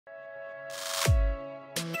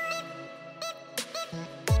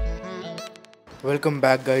Welcome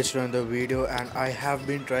back guys to another video, and I have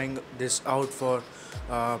been trying this out for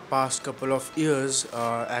past couple of years,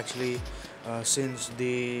 since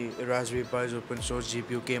the Raspberry Pi's open source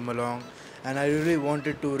GPU came along, and I really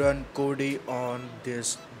wanted to run Kodi on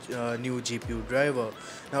this new GPU driver.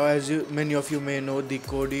 Now, as many of you may know, the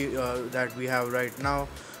Kodi that we have right now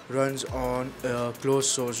runs on a closed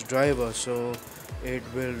source driver, so it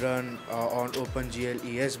will run on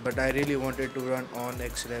OpenGL but I really wanted to run on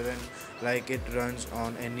X11 like it runs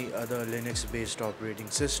on any other Linux based operating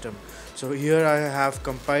system. So here I have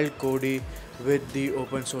compiled Kodi with the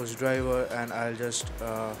open source driver, and I'll just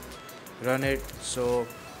run it. So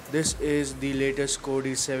this is the latest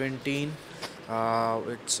Kodi 17.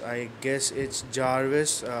 It's, I guess it's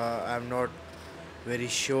Jarvis. I'm not very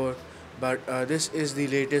sure, but this is the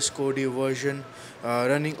latest Kodi version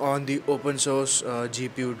running on the open source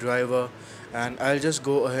GPU driver, and I'll just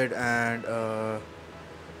go ahead and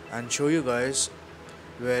show you guys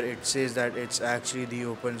where it says that it's actually the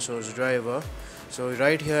open source driver. So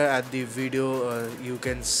right here at the video, you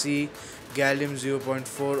can see Gallium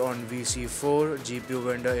 0.4 on VC4, GPU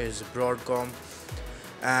vendor is Broadcom,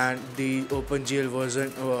 and the OpenGL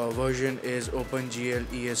version is OpenGL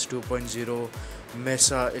ES 2.0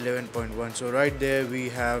 Mesa 11.1. So right there we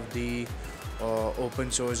have the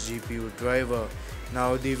open source GPU driver.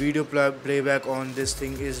 Now the video playback on this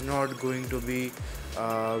thing is not going to be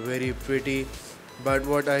very pretty, but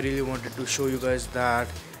what I really wanted to show you guys that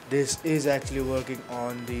this is actually working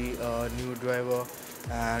on the new driver,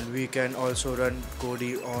 and we can also run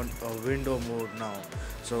Kodi on a window mode now.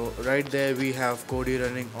 So right there we have Kodi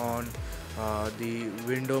running on the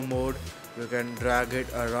window mode. We can drag it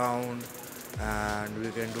around and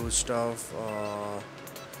we can do stuff.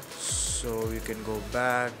 So we can go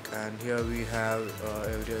back, and here we have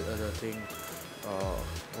every other thing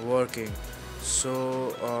working.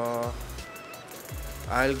 So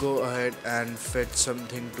I'll go ahead and fetch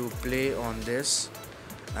something to play on this,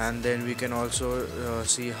 and then we can also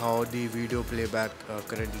see how the video playback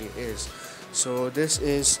currently is. So this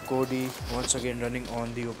is Kodi once again running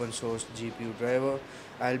on the open source GPU driver.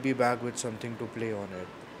 I'll be back with something to play on it.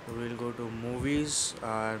 So we'll go to movies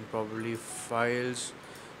and probably files,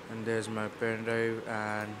 and there's my pen drive,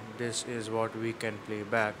 and this is what we can play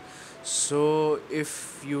back. So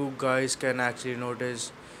if you guys can actually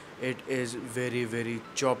notice, it is very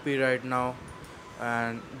choppy right now,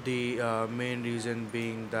 and the main reason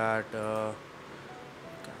being that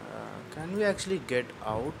can we actually get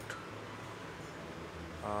out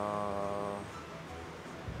uh,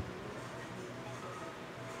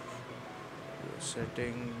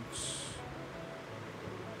 settings,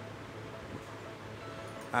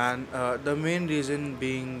 and the main reason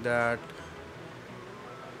being that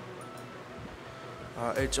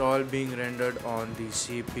it's all being rendered on the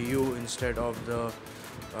CPU instead of the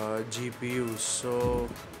GPU. So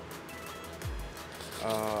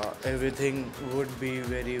everything would be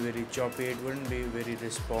very choppy. It wouldn't be very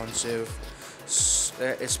responsive,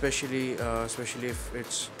 especially if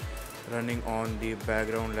it's running on the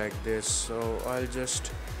background like this. So I'll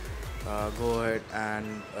just go ahead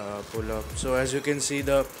and pull up. So as you can see,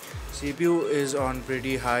 the CPU is on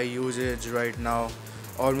pretty high usage right now,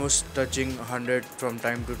 almost touching 100 from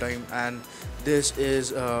time to time, and this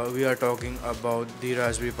is we are talking about the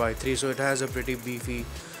Raspberry Pi 3. So it has a pretty beefy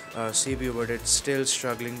CPU, but it's still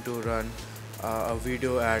struggling to run a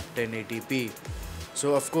video at 1080p.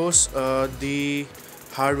 So of course the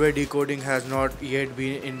hardware decoding has not yet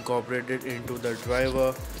been incorporated into the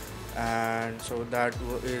driver, and so that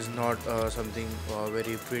is not something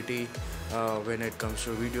very pretty. When it comes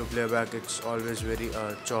to video playback, it's always very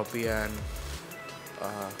choppy and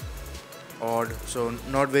uh, odd, so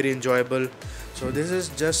not very enjoyable. So this is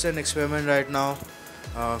just an experiment right now,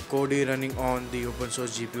 Kodi running on the open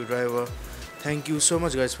source GPU driver. Thank you so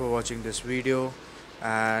much guys for watching this video,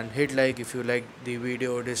 and hit like if you like the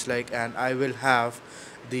video, or dislike, and I will have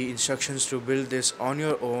the instructions to build this on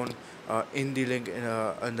your own in the link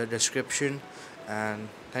in the description. And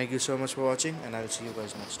thank you so much for watching, and I'll see you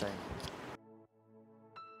guys next time.